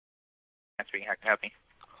Speaking, how can I help you?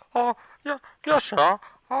 Uh, yeah, yes, sir.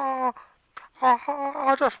 Uh,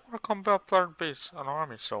 I just want to come up there and be an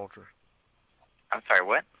army soldier. I'm sorry,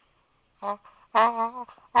 what? Uh,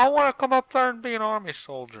 I want to come up there and be an army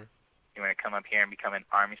soldier. You want to come up here and become an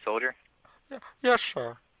Army soldier? Yeah, yes,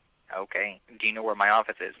 sir. Okay. Do you know where my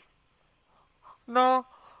office is? No,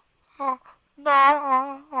 uh, no,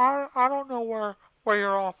 I don't know where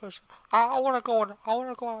your office. I want to go and I want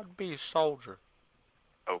to go out and be a soldier.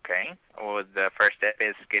 Okay. Well, the first step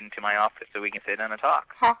is get into my office so we can sit down and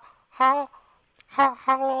talk. How how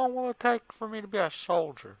how long will it take for me to be a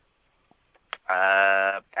soldier?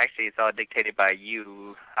 Actually, it's all dictated by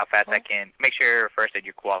you, how fast I Huh? can make sure first that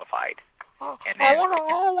you're qualified. And then we can,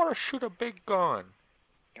 I want to shoot a big gun.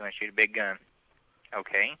 you want to shoot a big gun.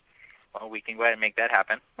 Okay. Well, we can go ahead and make that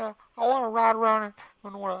happen. I want to ride around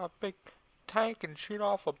in a big tank and shoot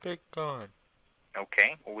off a big gun.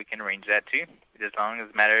 Okay. Well, we can arrange that too, as long as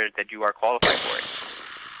it matters that you are qualified for it.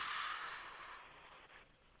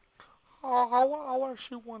 I want to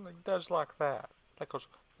shoot one that does like that. That goes.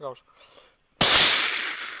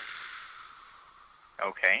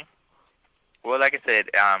 Okay. Well, like I said,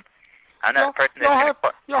 I'm not a person that's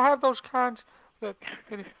gonna. Y'all have those kinds that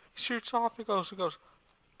it shoots off. It goes.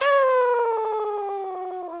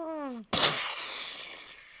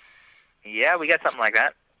 Yeah, we got something like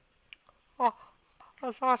that. Oh,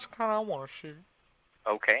 that's the kind I want to shoot.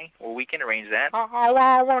 Okay. Well, we can arrange that. I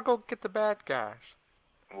want to go get the bad guys.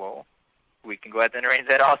 Well, we can go ahead and arrange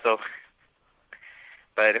that also.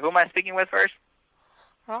 But who am I speaking with first?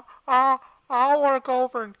 I want to go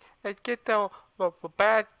over and get the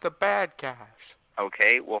bad guys.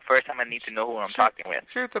 Okay. Well, first I'm gonna need to know who I'm talking with.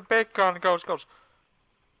 Shoot the big gun. Goes.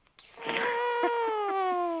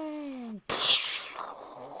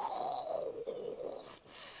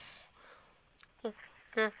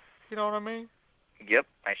 You know what I mean? Yep,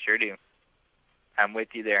 I sure do. I'm with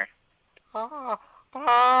you there. But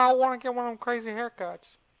I want to get one of them crazy haircuts.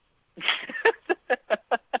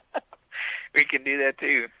 We can do that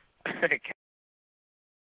too.